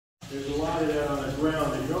There's a lot of that on the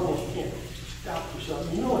ground that you almost can't stop yourself.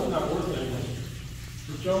 You know it's not worth anything,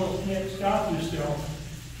 but you almost can't stop yourself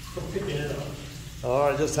from picking it up. All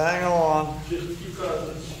right, just hang on. Just because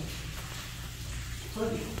it's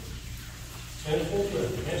pretty. And it's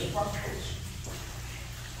interesting, and it's sparkles.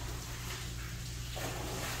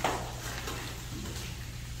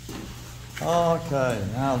 Okay,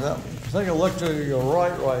 now take a look to your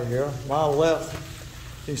right here, my left.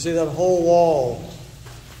 You see that whole wall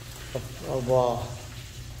of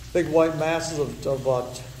big white masses of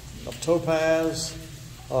topaz,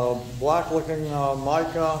 black-looking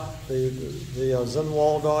mica, the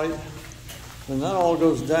zinwaldite, and that all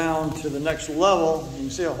goes down to the next level. You can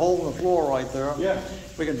see a hole in the floor right there. Yeah.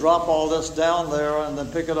 We can drop all this down there and then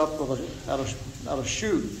pick it up with at a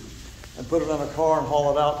chute and put it in a car and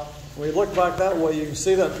haul it out. When you look back that way, you can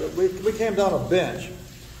see that we came down a bench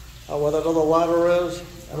where that other ladder is,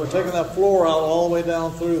 and we're taking that floor out all the way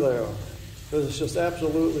down through there. Because it's just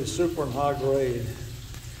absolutely super and high grade.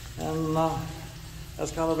 And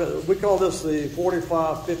that's kind of it. We call this the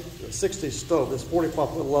 60 stope. This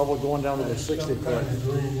 45-foot level going down to the 60 foot.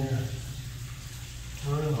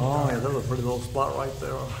 Oh yeah, there's a pretty little spot right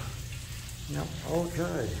there. Yep,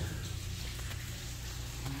 okay.